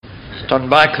Turn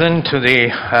back then to the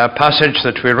passage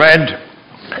that we read,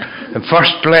 the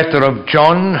first letter of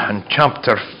John in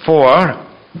chapter 4.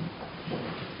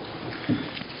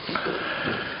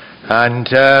 And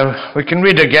we can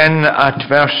read again at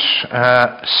verse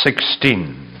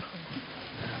 16.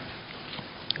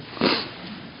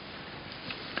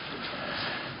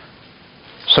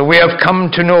 So we have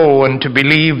come to know and to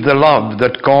believe the love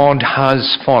that God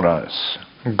has for us.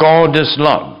 God is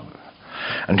love.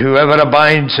 And whoever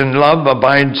abides in love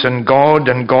abides in God,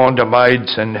 and God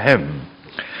abides in him.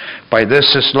 By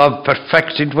this is love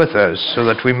perfected with us, so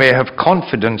that we may have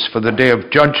confidence for the day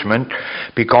of judgment,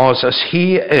 because as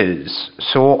he is,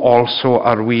 so also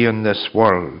are we in this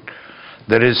world.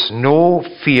 There is no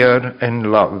fear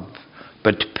in love,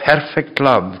 but perfect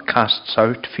love casts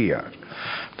out fear.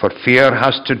 For fear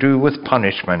has to do with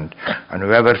punishment, and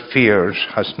whoever fears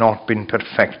has not been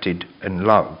perfected in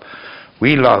love.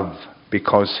 We love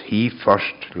because he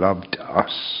first loved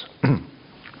us.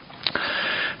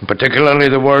 Particularly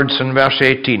the words in verse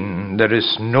 18, there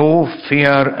is no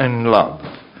fear in love,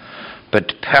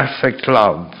 but perfect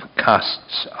love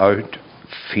casts out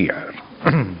fear.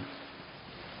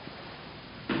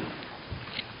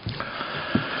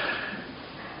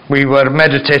 We were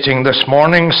meditating this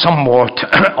morning somewhat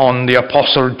on the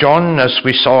Apostle John as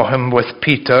we saw him with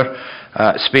Peter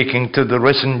speaking to the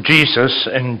risen Jesus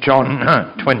in John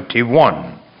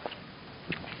 21.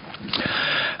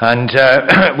 And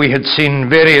we had seen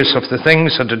various of the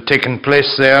things that had taken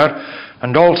place there,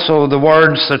 and also the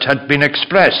words that had been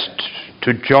expressed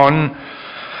to John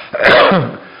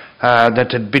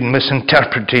that had been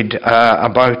misinterpreted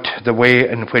about the way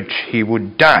in which he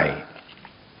would die.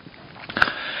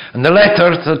 And the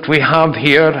letter that we have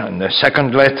here, and the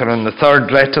second letter and the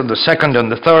third letter, the second and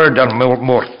the third are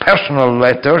more personal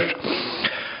letters,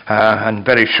 and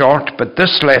very short, but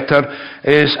this letter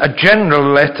is a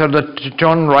general letter that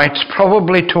John writes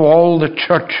probably to all the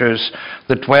churches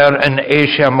that were in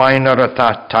Asia Minor at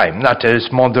that time, that is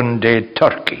modern-day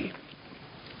Turkey.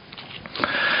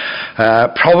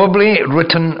 Probably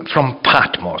written from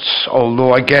Patmos,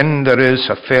 although again there is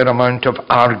a fair amount of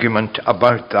argument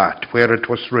about that, where it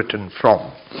was written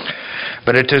from.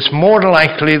 But it is more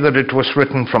likely that it was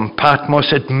written from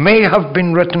Patmos. It may have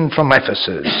been written from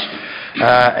Ephesus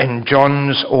in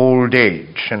John's old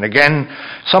age. And again,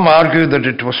 some argue that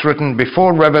it was written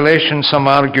before Revelation, some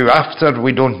argue after,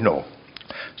 we don't know.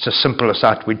 It's as simple as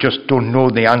that. We just don't know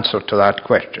the answer to that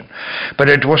question. But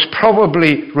it was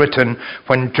probably written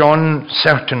when John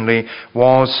certainly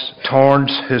was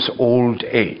towards his old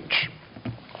age.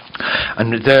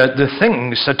 And the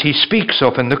things that he speaks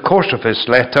of in the course of his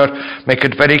letter make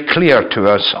it very clear to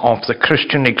us of the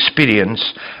Christian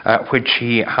experience which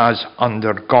he has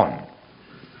undergone.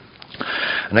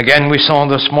 And again, we saw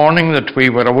this morning that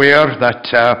we were aware that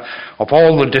of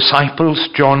all the disciples,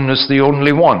 John is the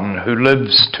only one who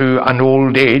lives to an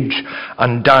old age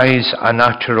and dies a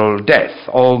natural death.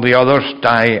 All the others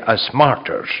die as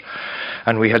martyrs.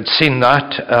 And we had seen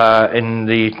that in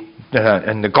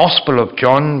the Gospel of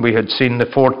John. We had seen the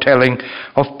foretelling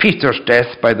of Peter's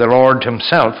death by the Lord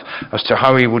himself as to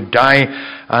how he would die,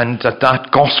 and that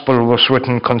Gospel was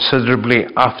written considerably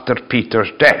after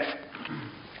Peter's death.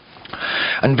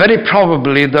 And very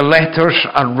probably the letters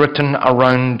are written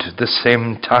around the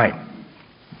same time.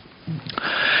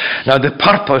 Now the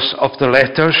purpose of the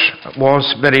letters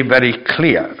was very, very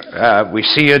clear. We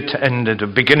see it in the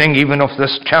beginning even of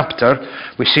this chapter.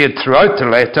 We see it throughout the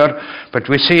letter, but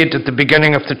we see it at the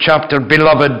beginning of the chapter.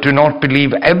 Beloved, do not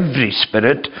believe every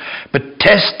spirit, but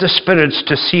test the spirits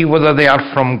to see whether they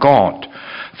are from God.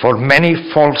 For many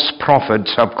false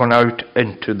prophets have gone out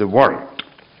into the world.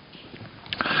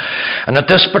 And at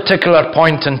this particular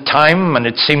point in time, and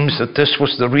it seems that this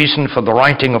was the reason for the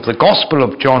writing of the Gospel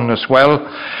of John as well,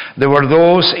 there were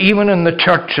those, even in the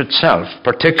church itself,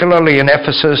 particularly in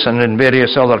Ephesus and in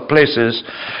various other places,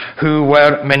 who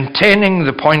were maintaining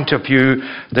the point of view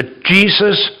that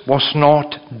Jesus was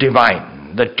not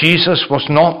divine, that Jesus was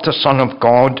not the Son of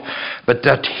God, but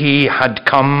that he had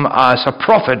come as a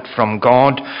prophet from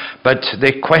God, but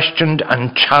they questioned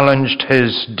and challenged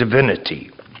his divinity.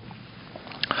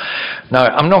 Now,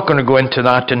 I'm not going to go into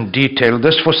that in detail.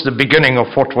 This was the beginning of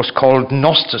what was called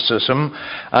Gnosticism,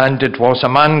 and it was a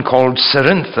man called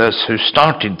Cerinthus who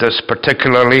started this,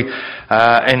 particularly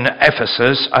in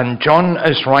Ephesus, and John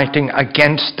is writing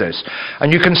against this.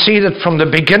 And you can see that from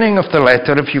the beginning of the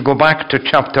letter, if you go back to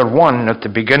chapter 1 at the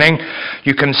beginning,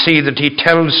 you can see that he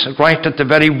tells right at the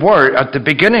very word, at the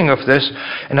beginning of this,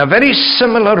 in a very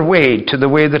similar way to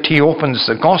the way that he opens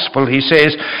the gospel. He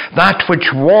says, that which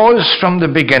was from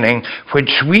the beginning,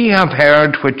 which we have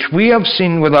heard, which we have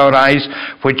seen with our eyes,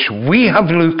 which we have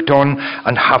looked on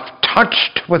and have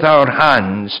touched with our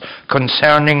hands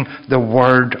concerning the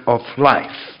word of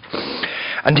life.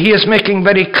 And he is making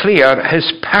very clear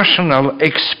his personal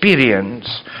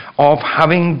experience of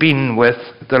having been with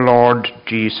the Lord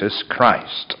Jesus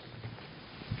Christ.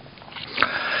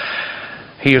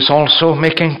 He is also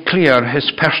making clear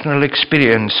his personal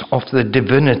experience of the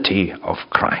divinity of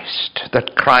Christ,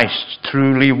 that Christ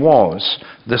truly was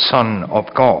the Son of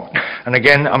God. And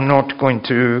again, I'm not going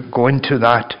to go into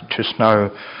that just now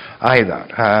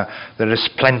either. There is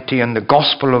plenty in the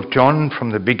Gospel of John, from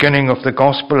the beginning of the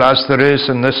Gospel, as there is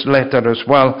in this letter as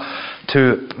well,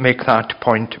 to make that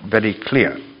point very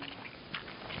clear.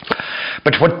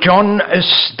 But what John is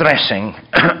stressing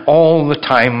all the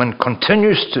time and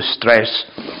continues to stress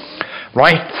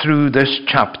right through this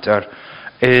chapter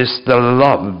is the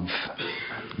love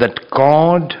that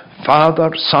God,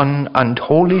 Father, Son, and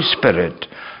Holy Spirit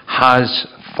has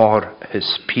for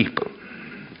his people.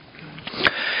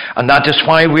 And that is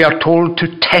why we are told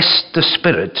to test the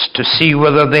spirits to see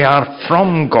whether they are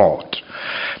from God.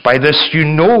 By this you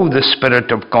know the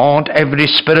Spirit of God. Every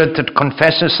spirit that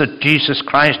confesses that Jesus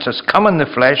Christ has come in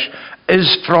the flesh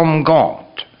is from God.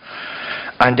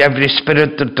 And every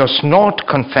spirit that does not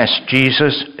confess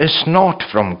Jesus is not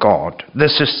from God.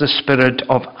 This is the spirit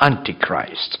of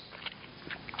Antichrist.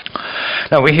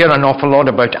 Now, we hear an awful lot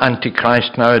about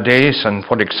Antichrist nowadays and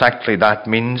what exactly that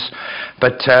means.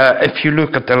 But if you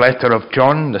look at the letter of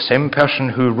John, the same person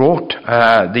who wrote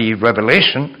the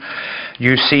Revelation,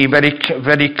 you see very,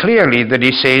 very clearly that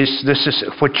he says, this is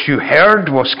what you heard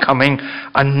was coming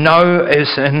and now is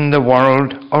in the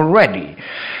world already.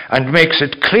 And makes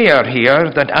it clear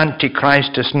here that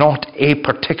Antichrist is not a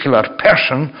particular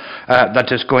person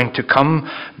that is going to come,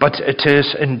 but it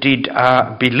is indeed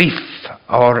a belief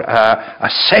or a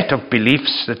set of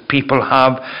beliefs that people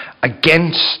have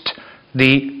against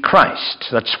the Christ.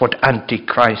 That's what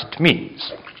Antichrist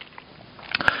means.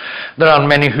 There are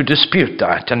many who dispute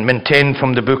that and maintain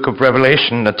from the book of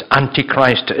Revelation that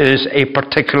Antichrist is a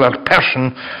particular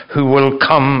person who will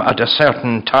come at a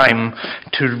certain time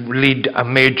to lead a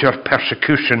major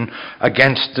persecution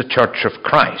against the Church of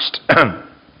Christ.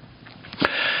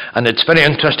 And it's very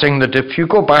interesting that if you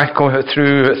go back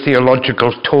through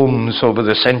theological tomes over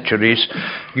the centuries,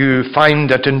 you find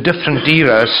that in different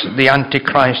eras the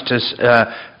Antichrist is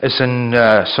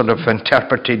sort of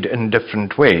interpreted in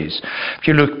different ways. If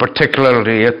you look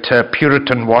particularly at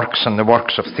Puritan works and the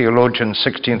works of theologians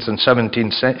 16th and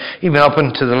 17th century, even up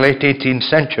into the late 18th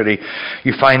century,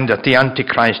 you find that the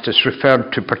Antichrist is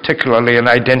referred to particularly and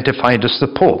identified as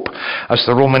the Pope, as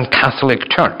the Roman Catholic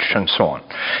Church, and so on.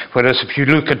 Whereas if you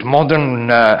look at modern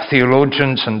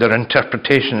theologians and their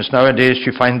interpretations nowadays,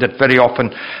 you find that very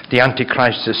often the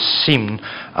Antichrist is seen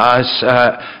as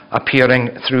appearing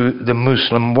through the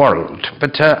Muslim world.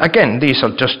 But again, these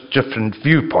are just different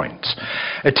viewpoints.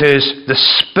 It is the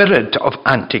spirit of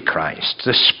Antichrist,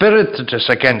 the spirit that is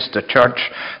against the church,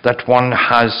 that one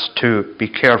has to be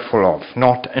careful of,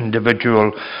 not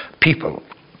individual people.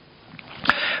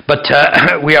 But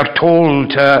we are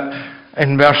told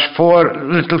in verse 4,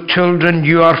 little children,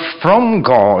 you are from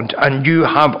God, and you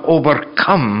have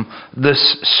overcome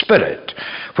this spirit,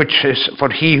 which is, for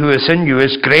he who is in you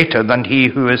is greater than he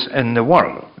who is in the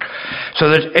world. So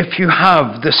that if you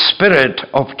have the Spirit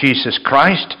of Jesus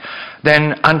Christ,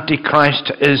 then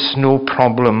Antichrist is no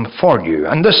problem for you.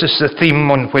 And this is the theme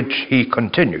on which he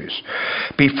continues,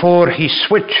 before he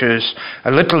switches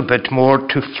a little bit more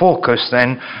to focus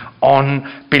then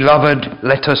on, beloved,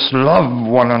 let us love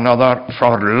one another,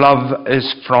 for love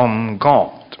is from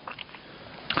God.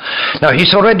 Now,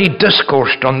 he's already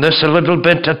discoursed on this a little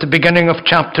bit at the beginning of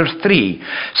chapter 3.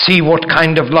 See what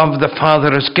kind of love the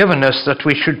Father has given us, that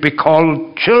we should be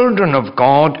called children of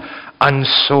God, and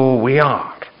so we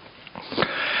are.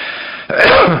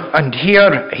 And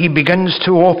here he begins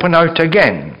to open out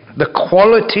again the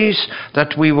qualities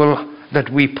that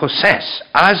we possess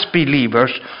as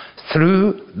believers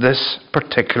through this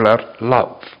particular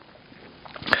love.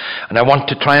 And I want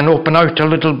to try and open out a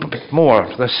little bit more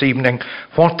this evening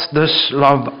what this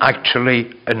love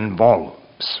actually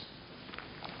involves.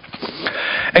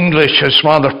 English is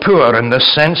rather poor in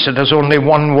this sense. It has only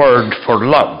one word for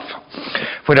love,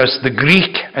 whereas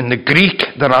in the Greek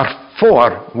there are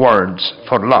 4 words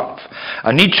for love,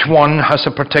 and each one has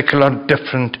a particular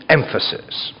different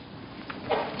emphasis.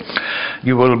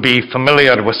 You will be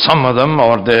familiar with some of them,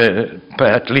 or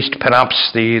at least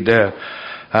perhaps the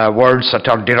words that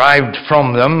are derived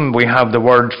from them. We have the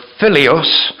word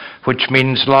philios, which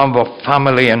means love of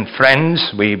family and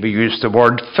friends. We use the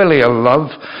word filial love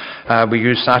We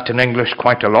use that in English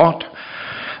quite a lot.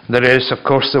 There is, of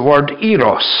course, the word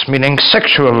eros, meaning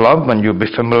sexual love, and you'll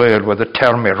be familiar with the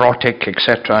term erotic,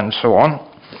 etc., and so on.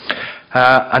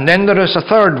 And then there is a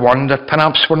third one that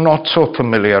perhaps we're not so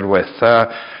familiar with,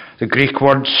 the Greek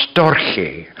word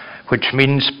storge, which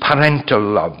means parental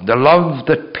love, the love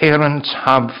that parents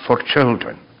have for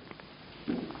children.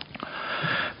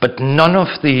 But none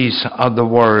of these are the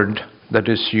word that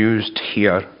is used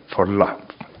here for love.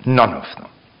 None of them.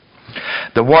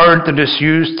 The word that is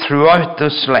used throughout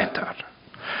this letter,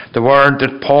 the word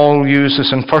that Paul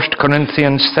uses in 1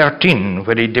 Corinthians 13,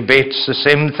 where he debates the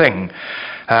same thing,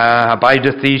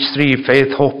 abideth these three,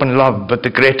 faith, hope, and love, but the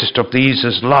greatest of these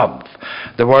is love.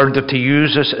 The word that he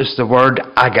uses is the word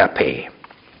agape.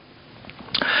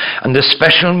 And the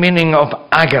special meaning of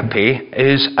agape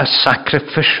is a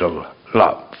sacrificial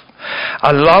love.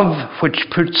 A love which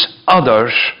puts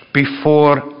others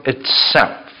before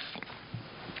itself.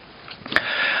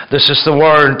 This is the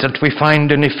word that we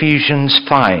find in Ephesians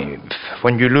 5.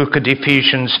 When you look at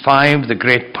Ephesians 5, the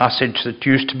great passage that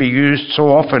used to be used so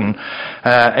often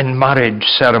in marriage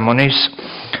ceremonies,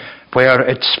 where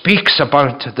it speaks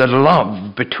about the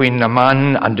love between a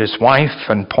man and his wife,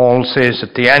 and Paul says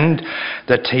at the end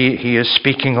that he is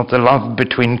speaking of the love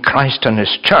between Christ and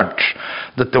his church,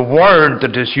 that the word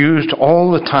that is used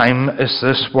all the time is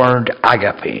this word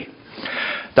agape.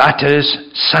 That is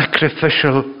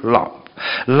sacrificial love.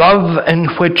 Love in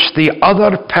which the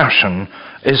other person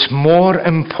is more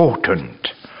important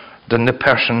than the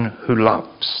person who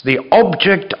loves. The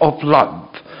object of love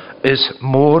is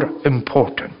more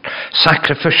important.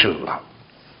 Sacrificial love.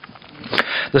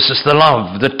 This is the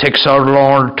love that takes our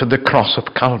Lord to the cross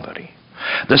of Calvary.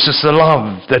 This is the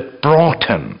love that brought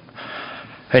him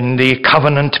in the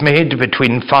covenant made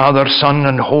between Father, Son,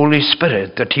 and Holy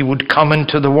Spirit, that he would come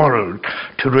into the world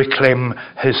to reclaim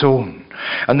his own.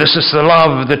 And this is the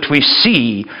love that we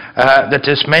see that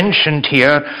is mentioned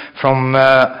here from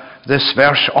this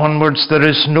verse onwards. There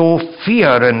is no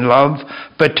fear in love,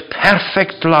 but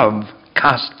perfect love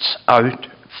casts out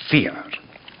fear.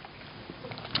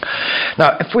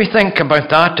 Now, if we think about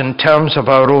that in terms of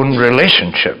our own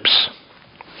relationships,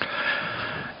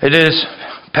 it is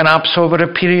perhaps over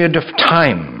a period of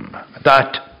time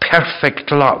that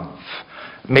perfect love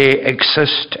may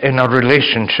exist in a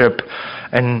relationship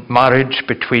in marriage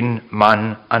between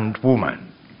man and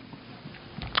woman.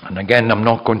 And again, I'm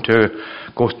not going to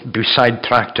be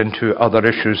sidetracked into other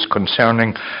issues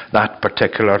concerning that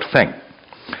particular thing.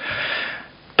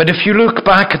 But if you look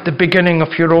back at the beginning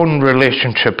of your own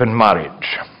relationship in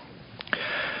marriage,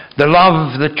 the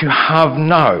love that you have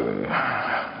now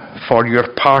for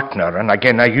your partner, and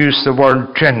again I use the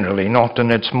word generally, not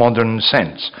in its modern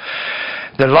sense,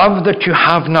 the love that you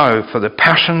have now for the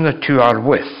person that you are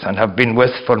with and have been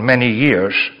with for many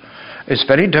years is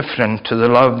very different to the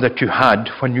love that you had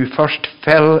when you first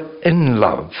fell in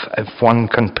love, if one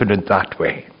can put it that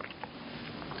way.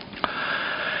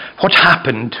 What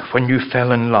happened when you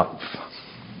fell in love?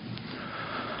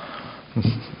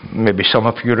 Maybe some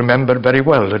of you remember very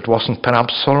well. It wasn't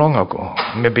perhaps so long ago.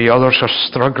 Maybe others are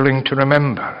struggling to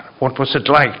remember. What was it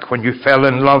like when you fell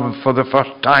in love for the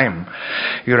first time?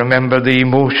 You remember the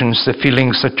emotions, the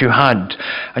feelings that you had.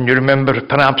 And you remember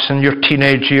perhaps in your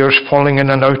teenage years falling in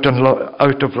and out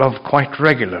of love quite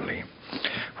regularly.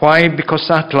 Why? Because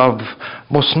that love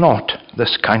was not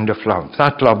this kind of love.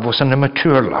 That love was an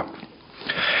immature love.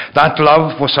 That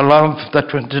love was a love that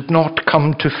did not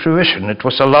come to fruition. It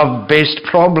was a love based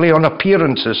probably on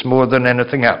appearances more than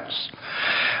anything else.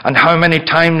 And how many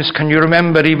times can you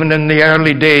remember, even in the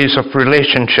early days of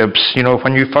relationships,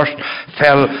 when you first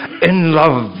fell in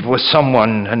love with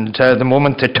someone, and the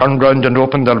moment they turned round and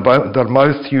opened their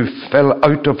mouth, you fell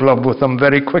out of love with them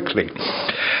very quickly.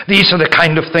 These are the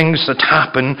kind of things that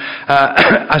happen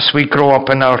as we grow up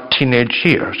in our teenage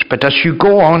years. But as you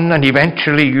go on and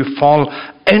eventually you fall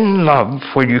in love,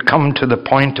 where you come to the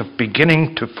point of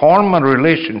beginning to form a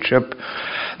relationship,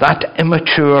 that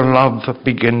immature love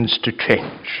begins to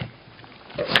change.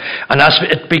 And as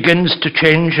it begins to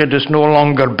change, it is no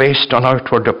longer based on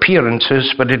outward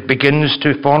appearances, but it begins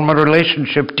to form a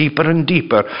relationship deeper and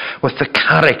deeper with the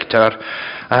character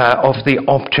of the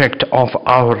object of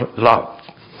our love.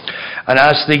 And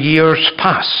as the years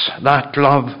pass, that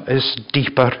love is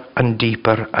deeper and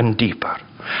deeper and deeper.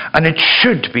 And it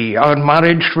should be, our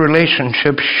marriage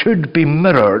relationship should be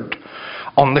mirrored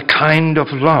on the kind of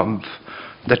love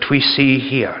that we see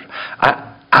here.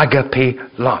 Agape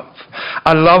love.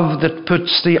 A love that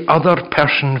puts the other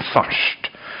person first.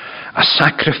 A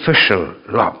sacrificial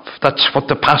love. That's what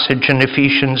the passage in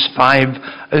Ephesians 5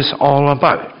 is all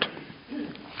about.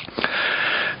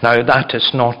 Now that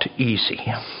is not easy.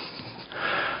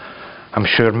 I'm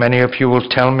sure many of you will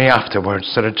tell me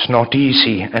afterwards that it's not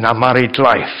easy in a married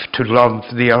life to love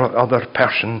the other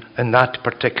person in that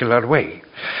particular way.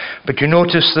 But you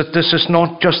notice that this is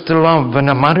not just the love in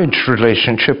a marriage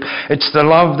relationship. It's the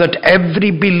love that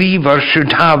every believer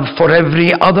should have for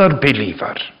every other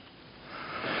believer.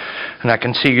 And I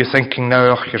can see you thinking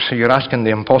now, you're asking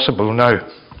the impossible now.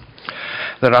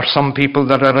 There are some people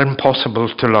that are impossible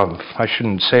to love. I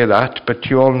shouldn't say that, but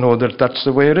you all know that that's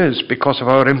the way it is because of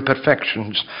our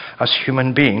imperfections as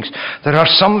human beings. There are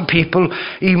some people,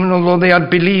 even although they are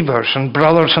believers and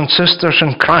brothers and sisters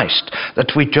in Christ,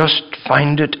 that we just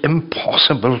find it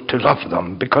impossible to love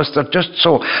them because they're just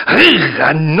so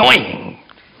annoying.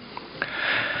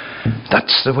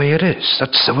 That's the way it is.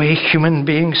 That's the way human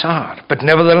beings are. But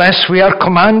nevertheless, we are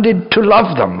commanded to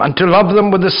love them and to love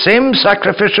them with the same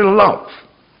sacrificial love.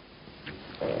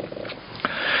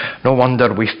 No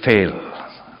wonder we fail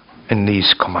in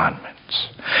these commandments.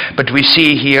 But we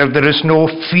see here there is no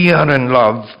fear in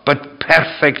love, but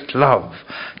perfect love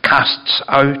casts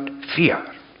out fear.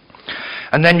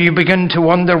 And then you begin to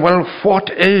wonder, well,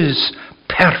 what is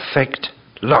perfect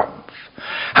love?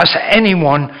 Has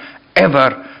anyone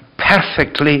ever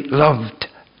perfectly loved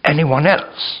anyone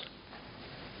else?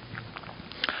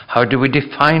 How do we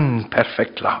define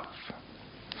perfect love?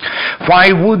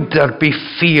 Why would there be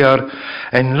fear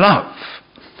in love?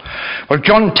 Well,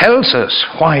 John tells us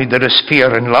why there is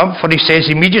fear in love, for he says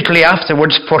immediately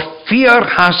afterwards, for fear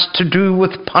has to do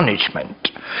with punishment,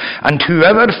 and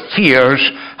whoever fears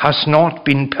has not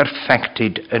been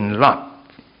perfected in love.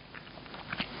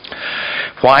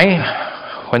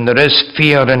 Why? When there is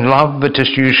fear in love, it is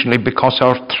usually because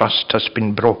our trust has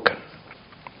been broken.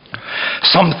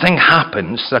 Something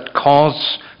happens that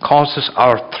causes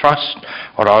our trust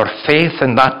or our faith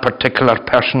in that particular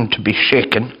person to be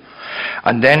shaken.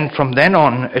 And then from then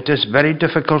on, it is very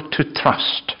difficult to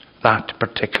trust that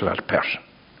particular person.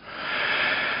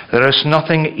 There is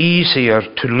nothing easier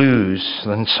to lose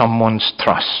than someone's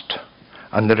trust.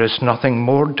 And there is nothing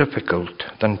more difficult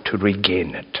than to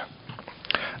regain it.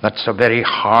 That's a very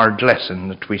hard lesson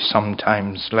that we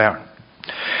sometimes learn.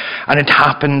 And it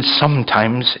happens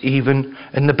sometimes even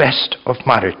in the best of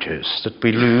marriages that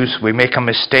we make a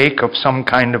mistake of some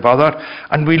kind of other,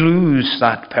 and we lose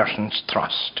that person's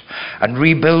trust. And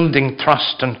rebuilding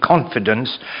trust and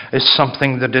confidence is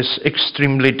something that is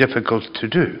extremely difficult to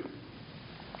do.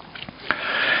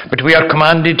 But we are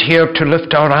commanded here to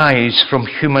lift our eyes from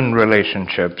human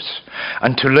relationships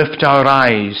and to lift our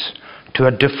eyes to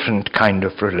a different kind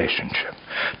of relationship.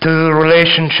 To the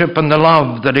relationship and the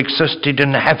love that existed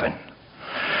in heaven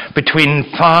between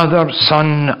Father,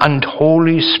 Son, and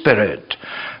Holy Spirit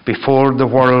before the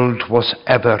world was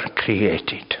ever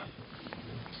created.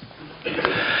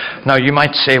 Now you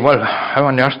might say, well, how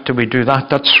on earth do we do that?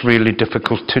 That's really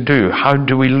difficult to do. How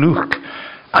do we look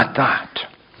at that?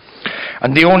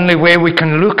 And the only way we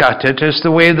can look at it is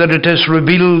the way that it is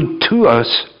revealed to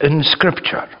us in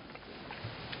Scripture.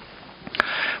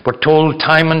 We're told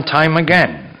time and time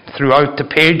again throughout the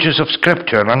pages of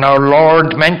Scripture, and our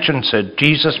Lord mentions it.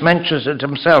 Jesus mentions it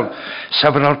himself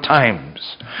several times.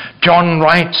 John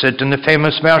writes it in the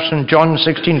famous verse in John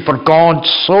 16, for God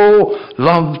so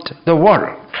loved the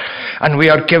world. And we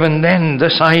are given then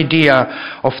this idea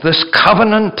of this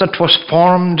covenant that was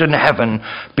formed in heaven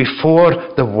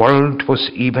before the world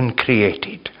was even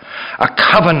created. A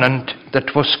covenant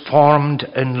that was formed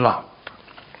in love.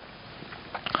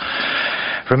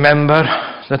 Remember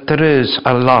that there is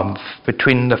a love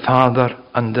between the Father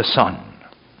and the Son.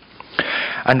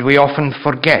 And we often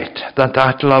forget that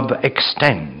that love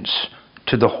extends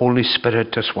to the Holy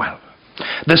Spirit as well.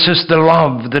 This is the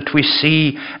love that we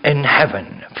see in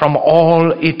heaven from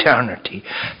all eternity.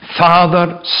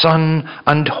 Father, Son,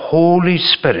 and Holy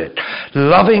Spirit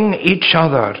loving each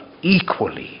other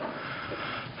equally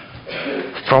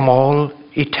from all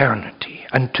eternity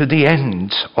and to the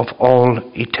ends of all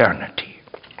eternity.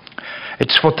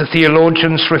 It's what the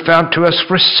theologians refer to as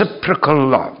reciprocal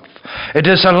love. It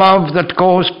is a love that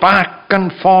goes back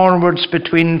and forwards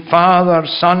between Father,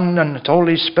 Son, and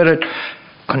Holy Spirit,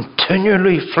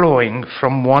 continually flowing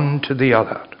from one to the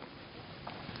other.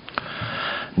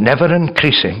 Never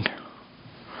increasing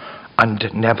and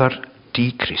never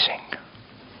decreasing.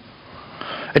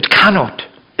 It cannot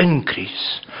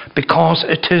increase because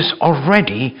it is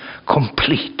already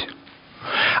complete.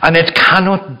 And it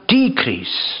cannot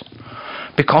decrease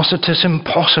because it is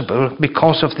impossible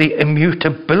because of the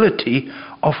immutability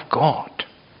of God.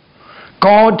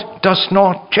 God does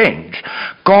not change.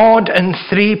 God in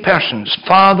three persons,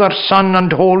 Father, Son,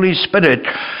 and Holy Spirit,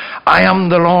 I am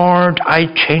the Lord, I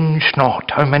change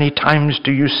not. How many times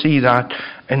do you see that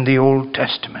in the Old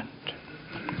Testament?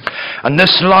 And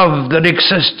this love that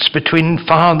exists between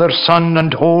Father, Son,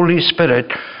 and Holy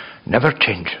Spirit never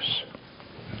changes,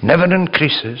 never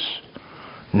increases,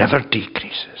 never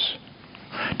decreases.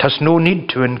 It has no need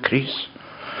to increase,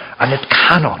 and it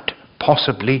cannot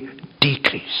possibly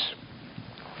decrease.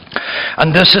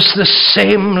 And this is the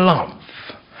same love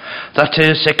that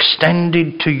is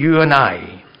extended to you and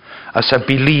I as a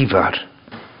believer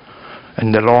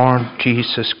in the Lord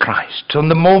Jesus Christ. From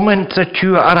the moment that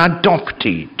you are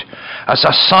adopted as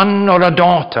a son or a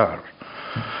daughter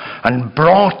and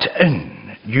brought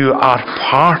in, you are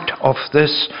part of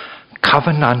this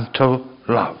covenantal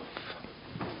love.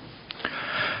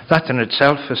 That in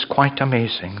itself is quite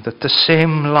amazing, that the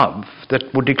same love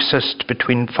that would exist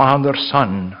between Father,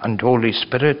 Son, and Holy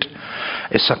Spirit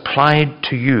is applied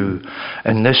to you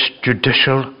in this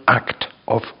judicial act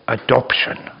of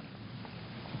adoption.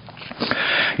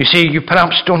 You see, you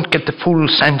perhaps don't get the full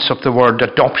sense of the word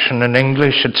adoption in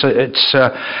English. It's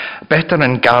better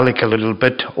in Gaelic a little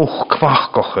bit.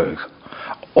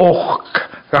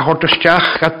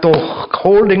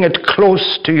 Holding it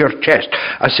close to your chest,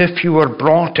 as if you were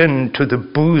brought into the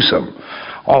bosom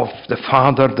of the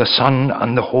Father, the Son,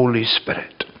 and the Holy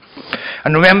Spirit.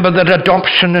 And remember that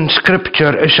adoption in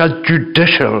Scripture is a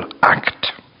judicial act.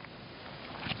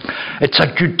 It's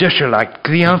a judicial act.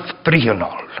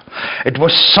 It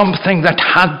was something that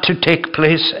had to take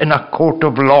place in a court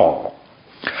of law.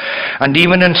 And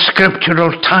even in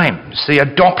scriptural times, the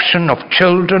adoption of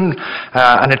children,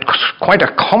 and it's quite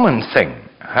a common thing,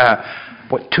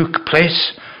 what took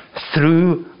place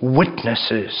through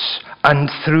witnesses and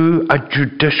through a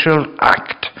judicial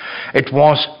act. It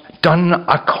was done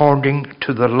according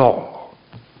to the law.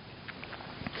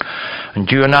 And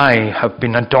you and I have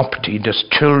been adopted as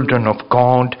children of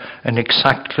God in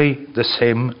exactly the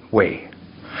same way.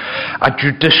 A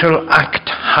judicial act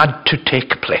had to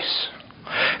take place.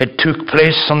 It took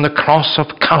place on the cross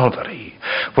of Calvary,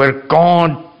 where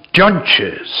God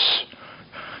judges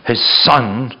his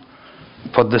Son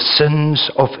for the sins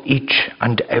of each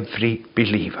and every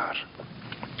believer.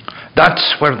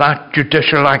 That's where that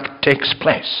judicial act takes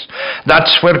place.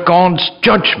 That's where God's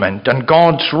judgment and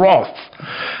God's wrath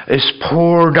is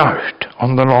poured out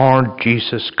on the Lord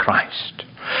Jesus Christ.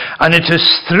 And it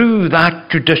is through that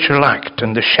judicial act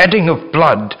and the shedding of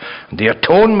blood, and the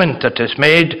atonement that is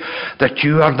made, that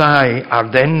you and I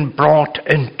are then brought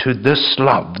into this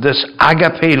love, this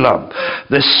agape love,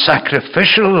 this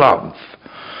sacrificial love,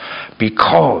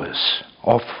 because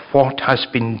of what has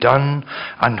been done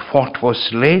and what was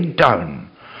laid down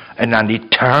in an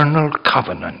eternal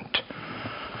covenant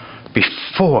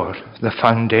before the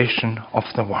foundation of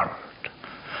the world.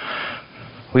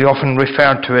 We often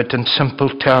refer to it in simple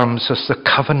terms as the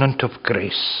covenant of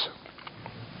grace.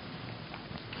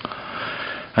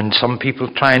 And some people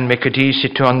try and make it easy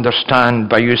to understand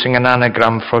by using an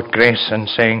anagram for grace and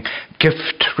saying,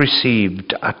 gift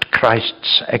received at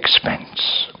Christ's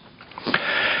expense.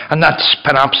 And that's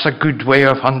perhaps a good way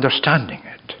of understanding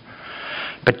it.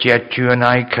 But yet you and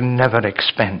I can never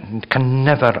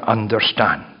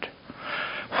understand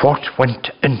what went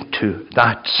into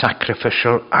that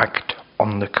sacrificial act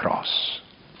on the cross.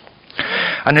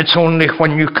 And it's only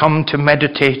when you come to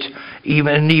meditate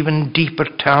in even deeper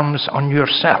terms on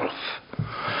yourself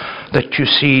that you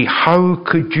see, how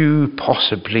could you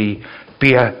possibly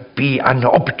be an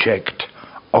object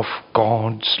of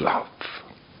God's love?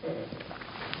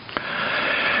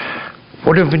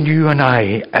 What have you and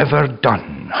I ever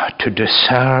done to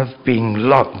deserve being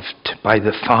loved by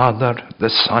the Father, the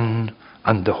Son,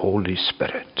 and the Holy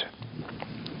Spirit?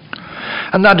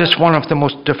 And that is one of the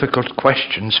most difficult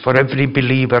questions for every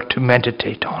believer to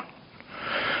meditate on.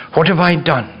 What have I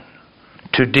done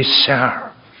to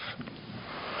deserve?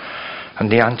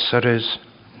 And the answer is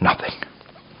nothing.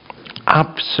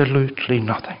 Absolutely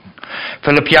nothing.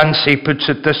 Philip Yancey puts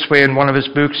it this way in one of his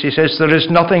books. He says, there is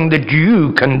nothing that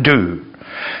you can do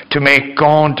to make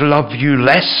God love you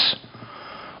less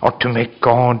or to make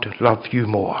God love you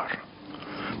more.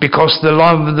 Because the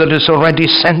love that is already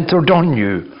centered on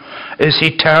you is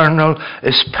eternal,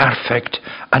 is perfect,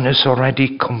 and is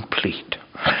already complete.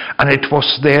 And it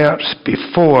was there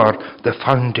before the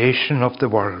foundation of the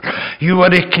world. You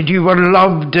were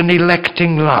loved in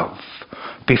electing love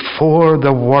before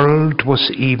the world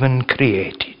was even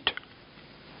created.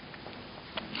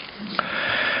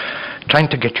 Trying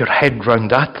to get your head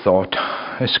round that thought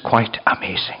is quite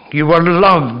amazing. You were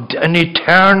loved in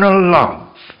eternal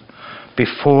love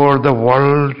before the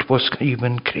world was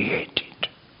even created.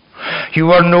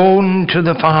 You are known to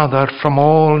the Father from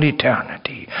all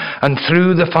eternity, and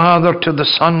through the Father to the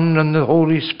Son and the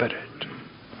Holy Spirit,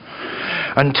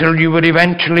 until you were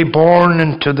eventually born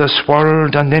into this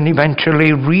world and then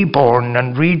eventually reborn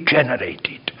and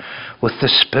regenerated with the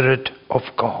Spirit of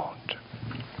God.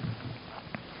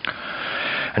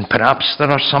 And perhaps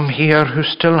there are some here who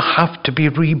still have to be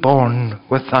reborn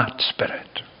with that Spirit.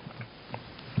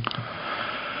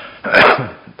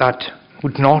 That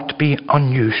would not be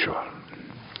unusual.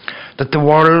 That the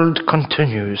world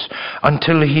continues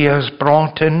until he has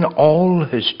brought in all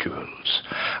his jewels,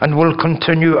 and will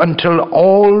continue until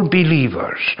all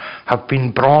believers have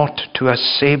been brought to a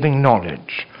saving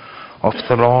knowledge of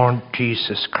the Lord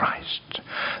Jesus Christ.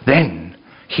 Then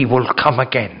he will come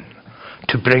again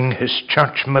to bring his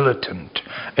church militant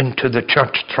into the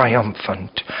church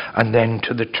triumphant, and then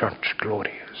to the church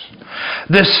glorious.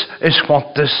 This is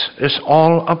what this is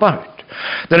all about.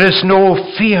 There is no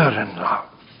fear in love.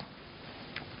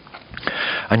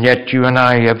 And yet you and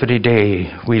I, every day,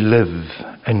 we live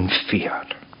in fear.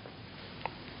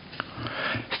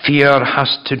 Fear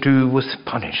has to do with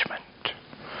punishment.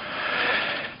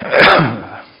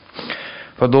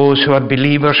 For those who are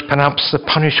believers, perhaps the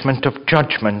punishment of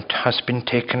judgment has been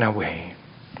taken away.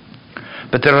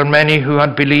 But there are many who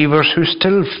are believers who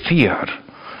still fear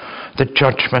the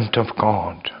judgment of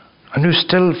God, and who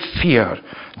still fear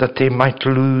that they might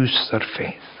lose their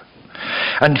faith.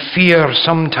 And fear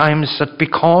sometimes that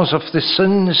because of the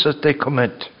sins that they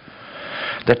commit,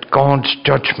 that God's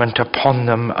judgment upon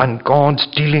them and God's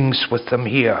dealings with them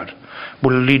here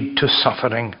will lead to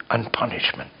suffering and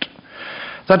punishment.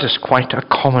 That is quite a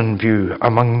common view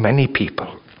among many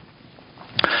people.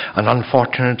 And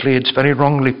unfortunately, it's very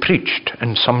wrongly preached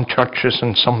in some churches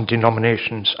and some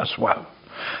denominations as well.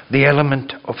 The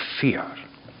element of fear.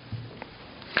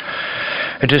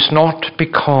 It is not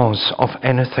because of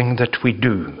anything that we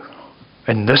do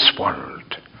in this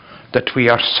world that we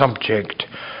are subject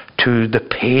to the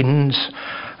pains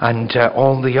and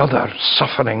all the other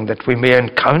suffering that we may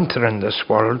encounter in this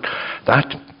world.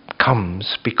 That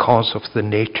comes because of the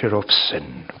nature of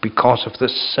sin, because of the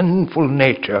sinful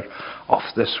nature of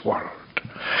this world.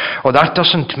 Oh, that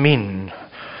doesn't mean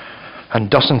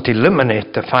and doesn't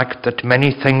eliminate the fact that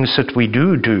many things that we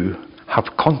do have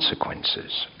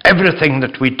consequences. Everything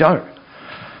that we do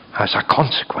has a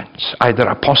consequence, either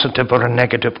a positive or a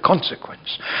negative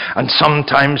consequence. And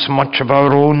sometimes much of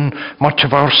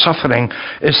our suffering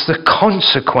is the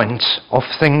consequence of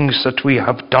things that we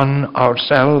have done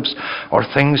ourselves, or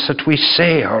things that we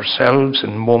say ourselves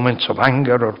in moments of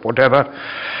anger or whatever.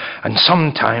 And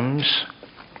sometimes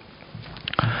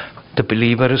the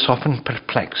believer is often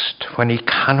perplexed when he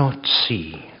cannot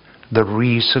see the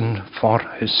reason for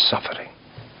his suffering.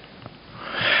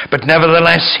 But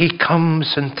nevertheless, he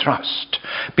comes in trust,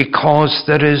 because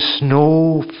there is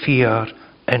no fear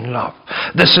in love.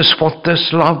 This is what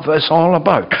this love is all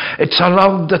about. It's a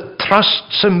love that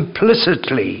trusts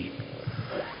implicitly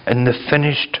in the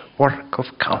finished work of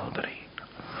Calvary.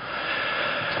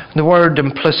 The word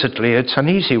implicitly, it's an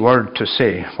easy word to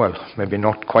say. Well, maybe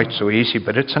not quite so easy,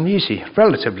 but it's an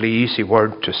relatively easy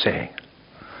word to say.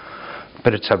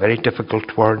 But it's a very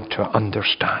difficult word to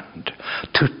understand.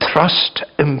 To trust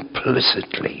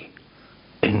implicitly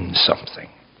in something.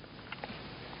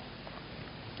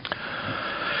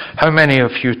 How many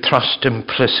of you trust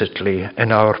implicitly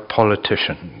in our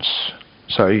politicians?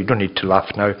 So you don't need to laugh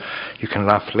now, you can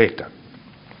laugh later.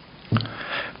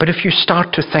 But if you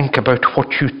start to think about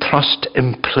what you trust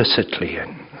implicitly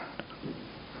in,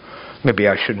 maybe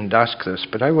I shouldn't ask this,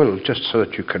 but I will, just so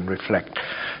that you can reflect.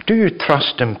 Do you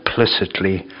trust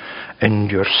implicitly in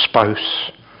your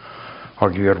spouse,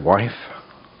 or your wife,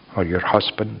 or your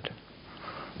husband?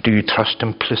 Do you trust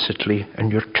implicitly in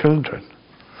your children?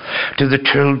 Do the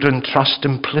children trust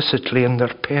implicitly in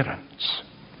their parents?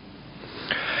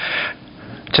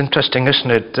 It's interesting,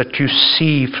 isn't it, that you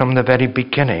see from the very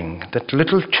beginning that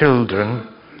little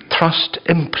children trust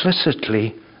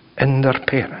implicitly in their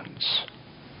parents.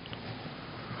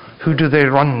 Who do they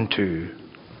run to?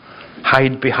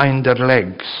 Hide behind their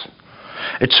legs.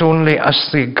 It's only as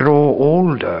they grow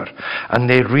older and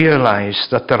they realize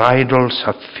that their idols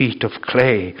have feet of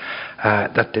clay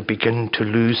that they begin to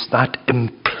lose that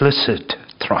implicit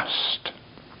trust.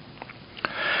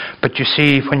 But you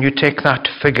see, when you take that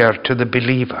figure to the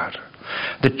believer,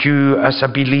 that you as a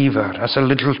believer, as a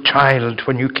little child,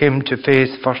 when you came to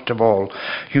faith, first of all,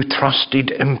 you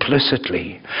trusted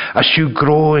implicitly. As you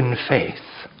grow in faith,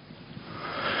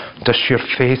 does your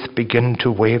faith begin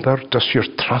to waver? Does your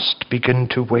trust begin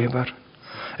to waver?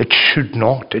 It should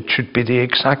not. It should be the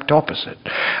exact opposite.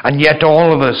 And yet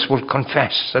all of us will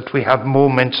confess that we have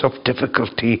moments of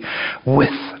difficulty with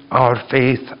our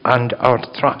faith and our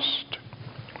trust.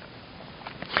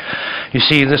 You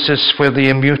see, this is where the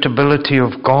immutability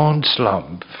of God's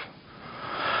love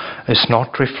is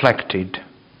not reflected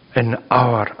in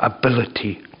our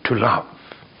ability to love.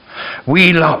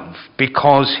 We love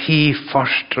because He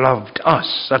first loved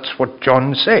us. That's what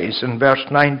John says in verse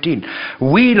 19.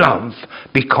 We love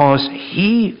because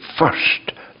He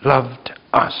first loved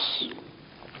us.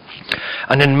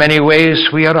 And in many ways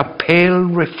we are a pale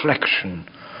reflection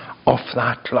of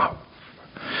that love.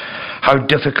 How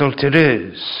difficult it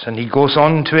is. And he goes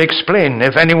on to explain,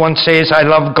 if anyone says, I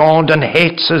love God and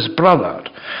hates his brother,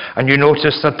 and you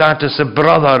notice that that is a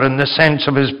brother in the sense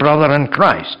of his brother in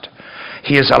Christ,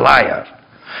 he is a liar.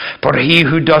 For he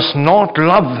who does not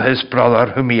love his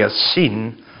brother whom he has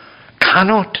seen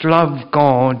cannot love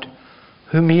God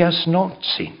whom he has not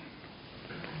seen.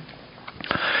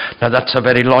 Now that's a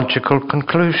very logical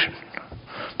conclusion.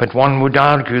 But one would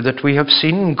argue that we have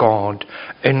seen God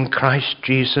in Christ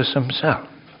Jesus himself.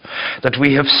 That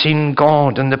we have seen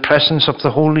God in the presence of the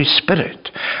Holy Spirit.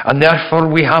 And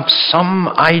therefore we have some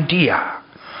idea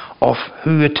of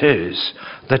who it is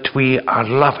that we are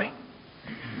loving.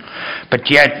 But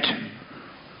yet,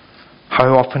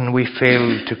 how often we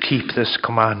fail to keep this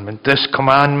commandment. This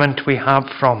commandment we have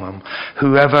from him.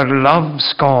 Whoever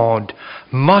loves God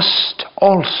must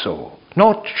also,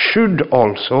 not should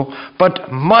also,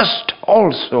 but must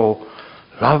also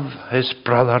love his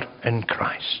brother in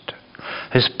Christ.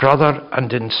 His brother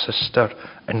and his sister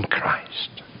in Christ.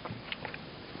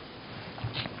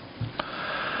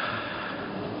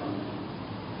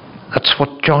 That's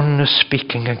what John is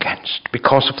speaking against,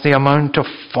 because of the amount of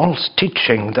false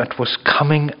teaching that was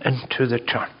coming into the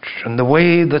church and the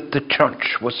way that the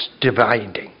church was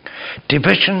dividing.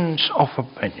 Divisions of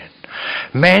opinion.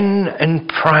 Men in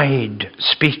pride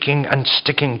speaking and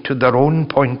sticking to their own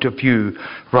point of view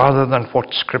rather than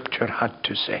what Scripture had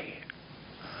to say.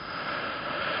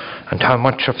 And how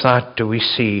much of that do we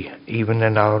see even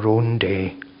in our own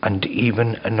day and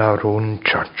even in our own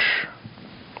church,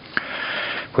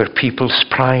 where people's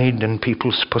pride and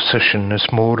people's position is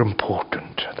more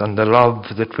important than the love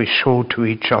that we show to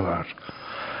each other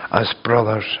as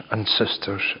brothers and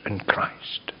sisters in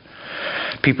Christ.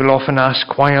 People often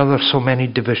ask, why are there so many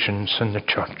divisions in the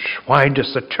church? Why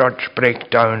does the church break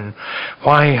down?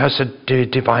 Why has it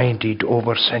divided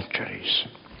over centuries?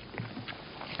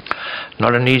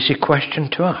 Not an easy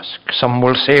question to ask. Some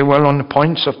will say, well, on the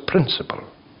points of principle.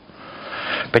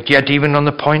 But yet even on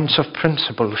the points of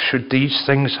principle, should these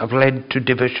things have led to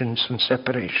divisions and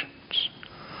separations?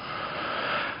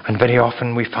 And very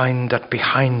often we find that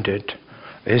behind it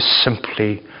is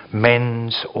simply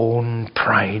men's own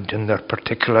pride in their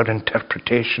particular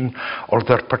interpretation or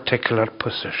their particular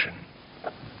position.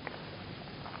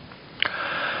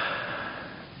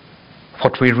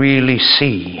 What we really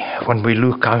see when we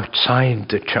look outside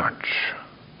the church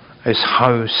is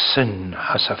how sin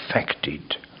has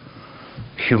affected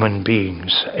human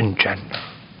beings in general.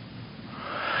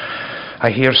 I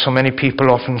hear so many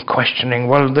people often questioning,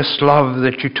 well, this love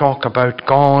that you talk about,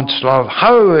 God's love,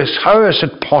 how is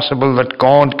it possible that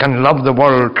God can love the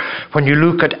world when you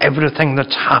look at everything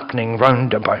that's happening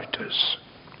round about us?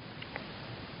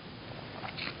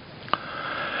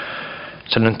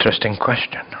 It's an interesting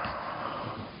question.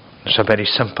 There's a very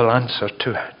simple answer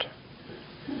to it.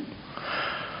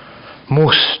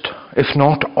 Most, if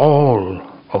not all,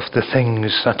 of the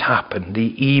things that happen,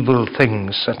 the evil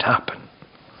things that happen,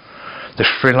 the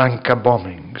Sri Lanka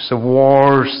bombings, the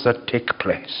wars that take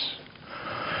place,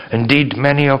 indeed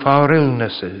many of our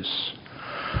illnesses,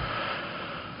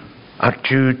 are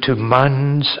due to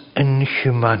man's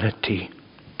inhumanity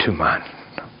to man.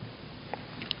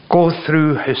 Go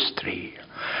through history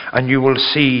and you will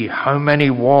see how many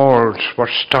wars were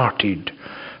started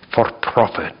for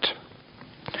profit.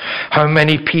 How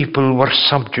many people were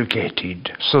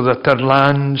subjugated so that their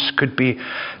lands could be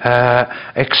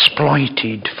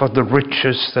exploited for the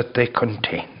riches that they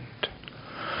contained.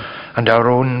 And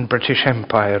our own British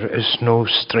Empire is no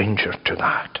stranger to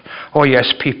that. Oh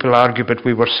yes, people argue, but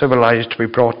we were civilized. We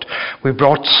brought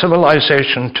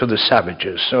civilization to the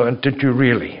savages. So did you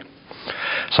really?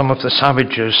 Some of the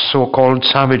savages, so-called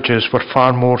savages, were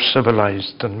far more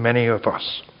civilized than many of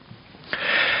us.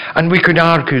 And we could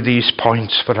argue these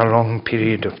points for a long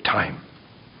period of time.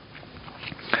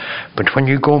 But when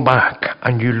you go back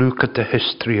and you look at the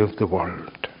history of the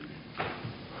world,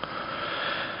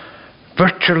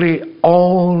 virtually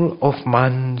all of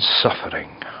man's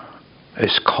suffering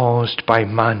is caused by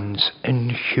man's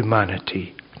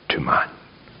inhumanity to man.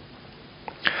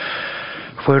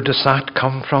 Where does that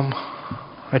come from?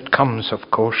 It comes,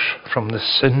 of course, from the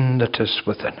sin that is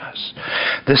within us.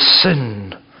 The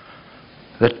sin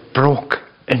that broke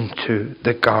into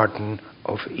the Garden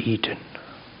of Eden.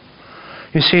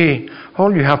 You see,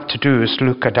 all you have to do is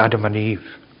look at Adam and Eve.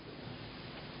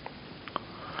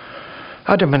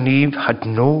 Adam and Eve had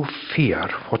no fear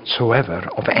whatsoever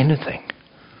of anything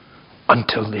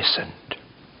until they sinned,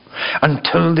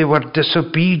 until they were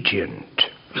disobedient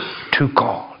to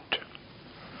God.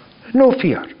 No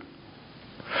fear.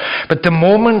 But the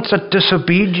moment that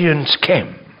disobedience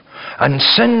came and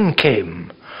sin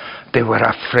came, they were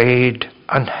afraid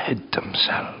and hid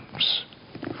themselves.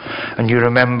 And you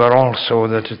remember also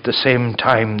that at the same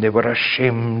time they were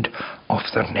ashamed of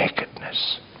their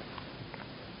nakedness.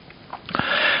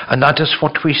 And that is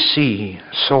what we see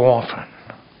so often.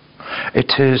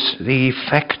 It is the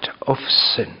effect of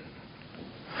sin.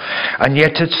 And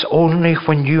yet it's only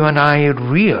when you and I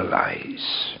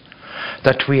realize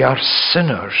that we are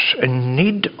sinners in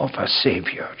need of a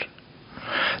Saviour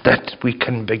that we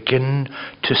can begin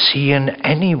to see in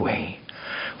any way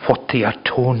what the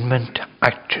atonement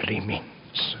actually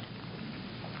means.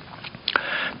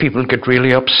 People get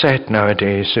really upset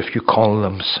nowadays if you call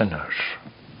them sinners.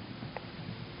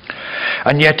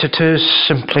 And yet it is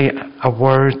simply a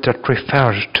word that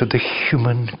refers to the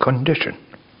human condition.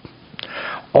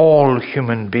 All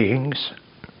human beings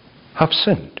have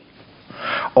sinned.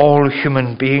 All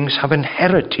human beings have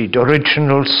inherited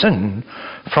original sin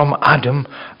from Adam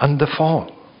and the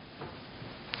fall.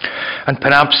 And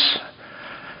perhaps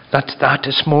that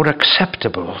is more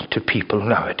acceptable to people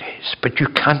nowadays. But you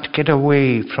can't get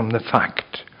away from the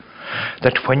fact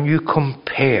that when you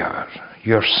compare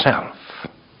yourself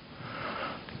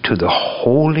to the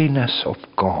holiness of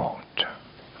God,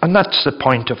 and that's the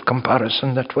point of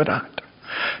comparison that we're at,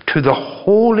 to the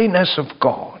holiness of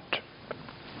God,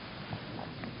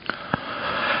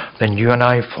 then you and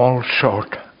I fall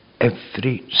short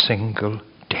every single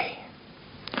day.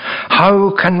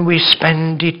 How can we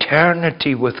spend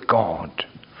eternity with God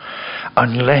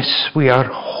unless we are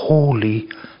holy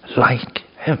like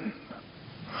Him?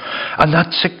 And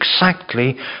that's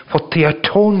exactly what the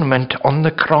atonement on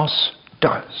the cross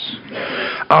does.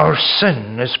 Our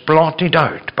sin is blotted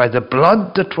out by the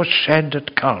blood that was shed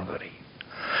at Calvary.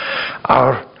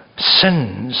 Our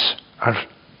sins are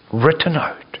written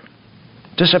out,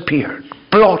 disappeared,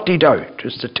 blotted out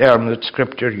is the term that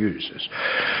Scripture uses.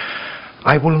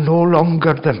 I will no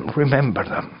longer remember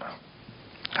them.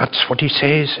 That's what he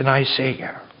says in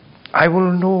Isaiah. I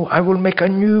will make a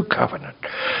new covenant.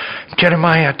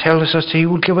 Jeremiah tells us he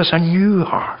will give us a new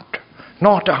heart.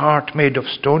 Not a heart made of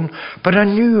stone, but a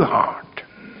new heart.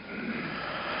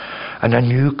 And a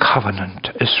new covenant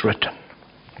is written.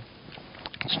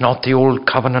 It's not the old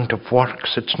covenant of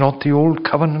works. It's not the old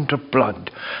covenant of blood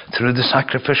through the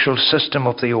sacrificial system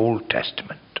of the Old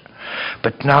Testament.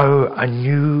 But now a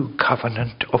new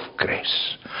covenant of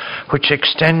grace, which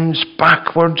extends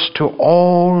backwards to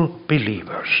all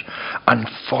believers and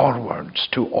forwards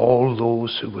to all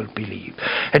those who will believe.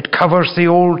 It covers the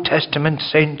Old Testament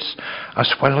saints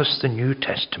as well as the New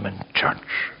Testament church.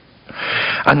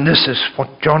 And this is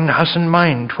what John has in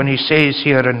mind when he says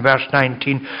here in verse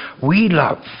 19, we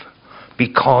love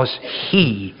because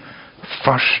He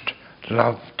first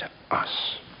loved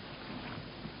us.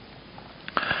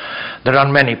 There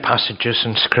are many passages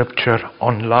in Scripture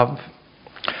on love,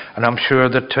 and I'm sure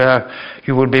that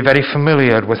you will be very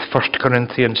familiar with 1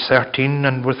 Corinthians 13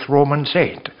 and with Romans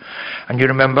 8. And you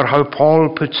remember how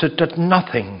Paul puts it, that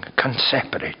nothing can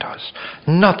separate us.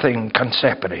 Nothing can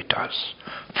separate us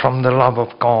from the love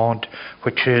of God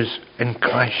which is in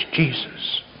Christ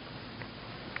Jesus.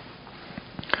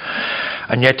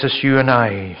 And yet as you and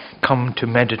I come to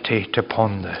meditate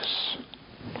upon this,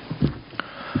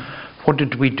 what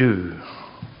did we do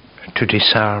to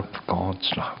deserve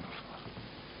God's love?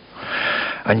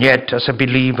 And yet, as a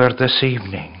believer this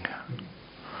evening,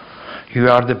 you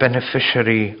are the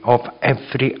beneficiary of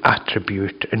every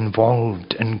attribute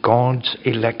involved in God's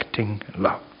electing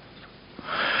love.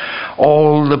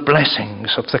 All the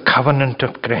blessings of the covenant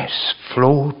of grace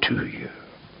flow to you.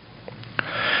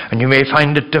 And you may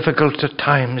find it difficult at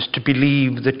times to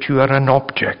believe that you are an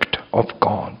object of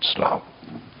God's love.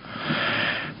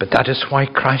 But that is why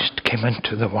Christ came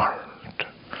into the world,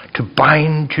 to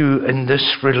bind you in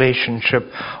this relationship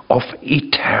of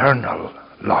eternal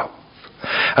love.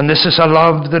 And this is a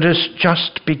love that is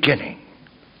just beginning.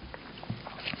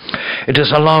 It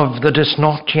is a love that is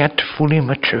not yet fully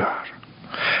mature.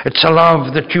 It's a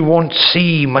love that you won't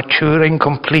see maturing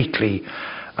completely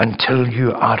until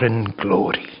you are in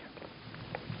glory.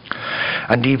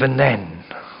 And even then,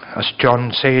 as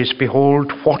John says,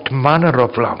 behold, what manner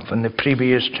of love in the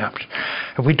previous chapter.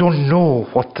 And we don't know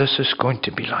what this is going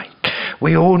to be like.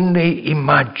 We only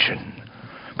imagine.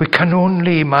 We can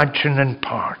only imagine in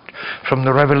part from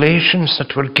the revelations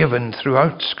that were given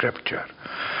throughout Scripture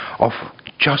of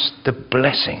just the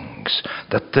blessings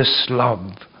that this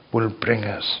love will bring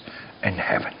us in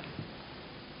heaven.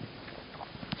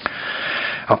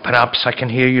 Or perhaps I can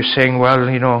hear you saying, well,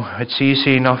 it's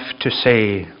easy enough to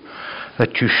say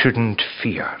that you shouldn't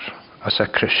fear as a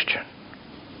Christian.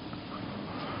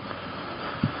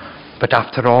 But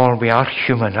after all, we are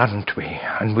human, aren't we?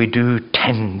 And we do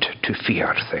tend to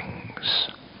fear things.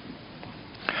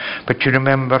 But you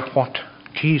remember what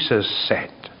Jesus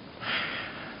said.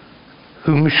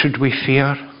 Whom should we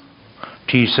fear?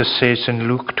 Jesus says in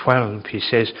Luke 12, he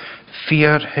says,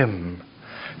 fear him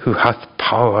who hath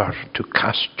power to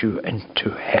cast you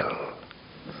into hell.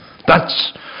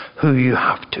 That's who you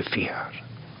have to fear.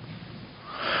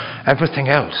 Everything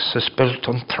else is built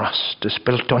on trust, is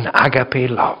built on agape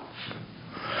love.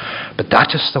 But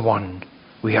that is the one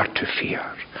we are to fear.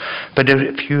 But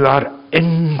if you are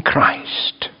in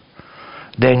Christ,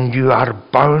 then you are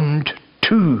bound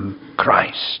to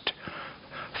Christ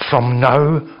from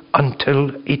now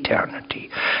until eternity.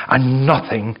 And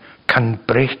nothing can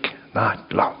break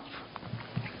that love.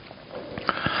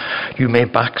 You may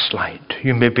backslide.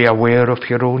 You may be aware of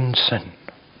your own sin.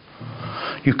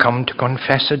 You come to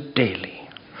confess it daily.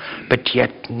 But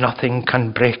yet nothing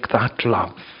can break that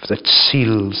love that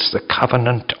seals the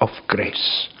covenant of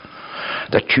grace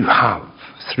that you have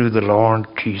through the Lord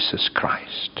Jesus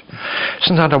Christ.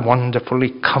 Isn't that a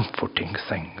wonderfully comforting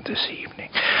thing this evening?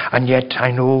 And yet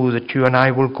I know that you and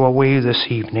I will go away this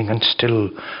evening and still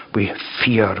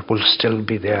fear will still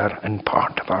be there in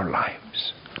part of our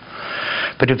lives.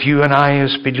 But if you and I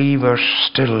as believers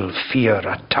still fear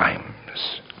at times,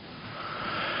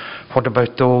 what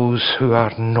about those who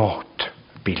are not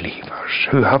believers,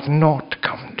 who have not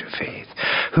come to faith,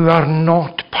 who are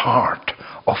not part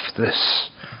of this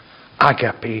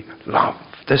agape love,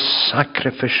 this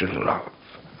sacrificial love?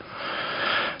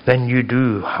 Then you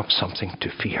do have something to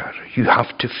fear. You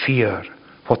have to fear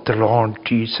what the Lord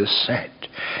Jesus said.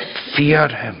 Fear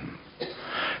him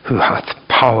who hath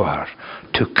power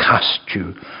to cast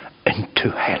you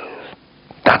into hell.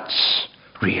 That's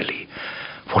really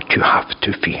what you have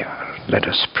to fear. Let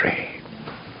us pray.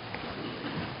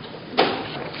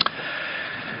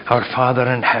 Our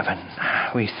Father in heaven,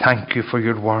 we thank you for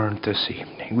your word this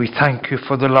evening. We thank you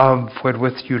for the love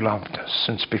wherewith you loved us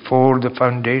since before the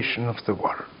foundation of the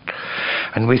world.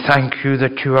 And we thank you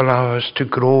that you allow us to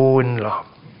grow in love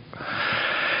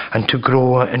and to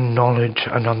grow in knowledge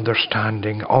and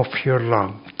understanding of your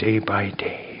love day by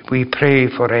day. We pray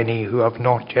for any who have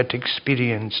not yet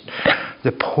experienced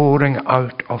the pouring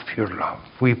out of your love.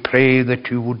 We pray that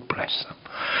you would bless them,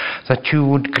 that you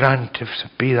would grant, if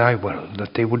it be thy will,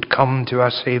 that they would come to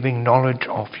a saving knowledge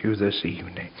of you this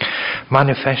evening.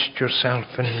 Manifest yourself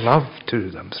in love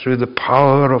to them through the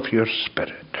power of your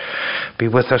Spirit. Be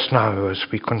with us now as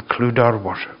we conclude our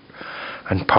worship. And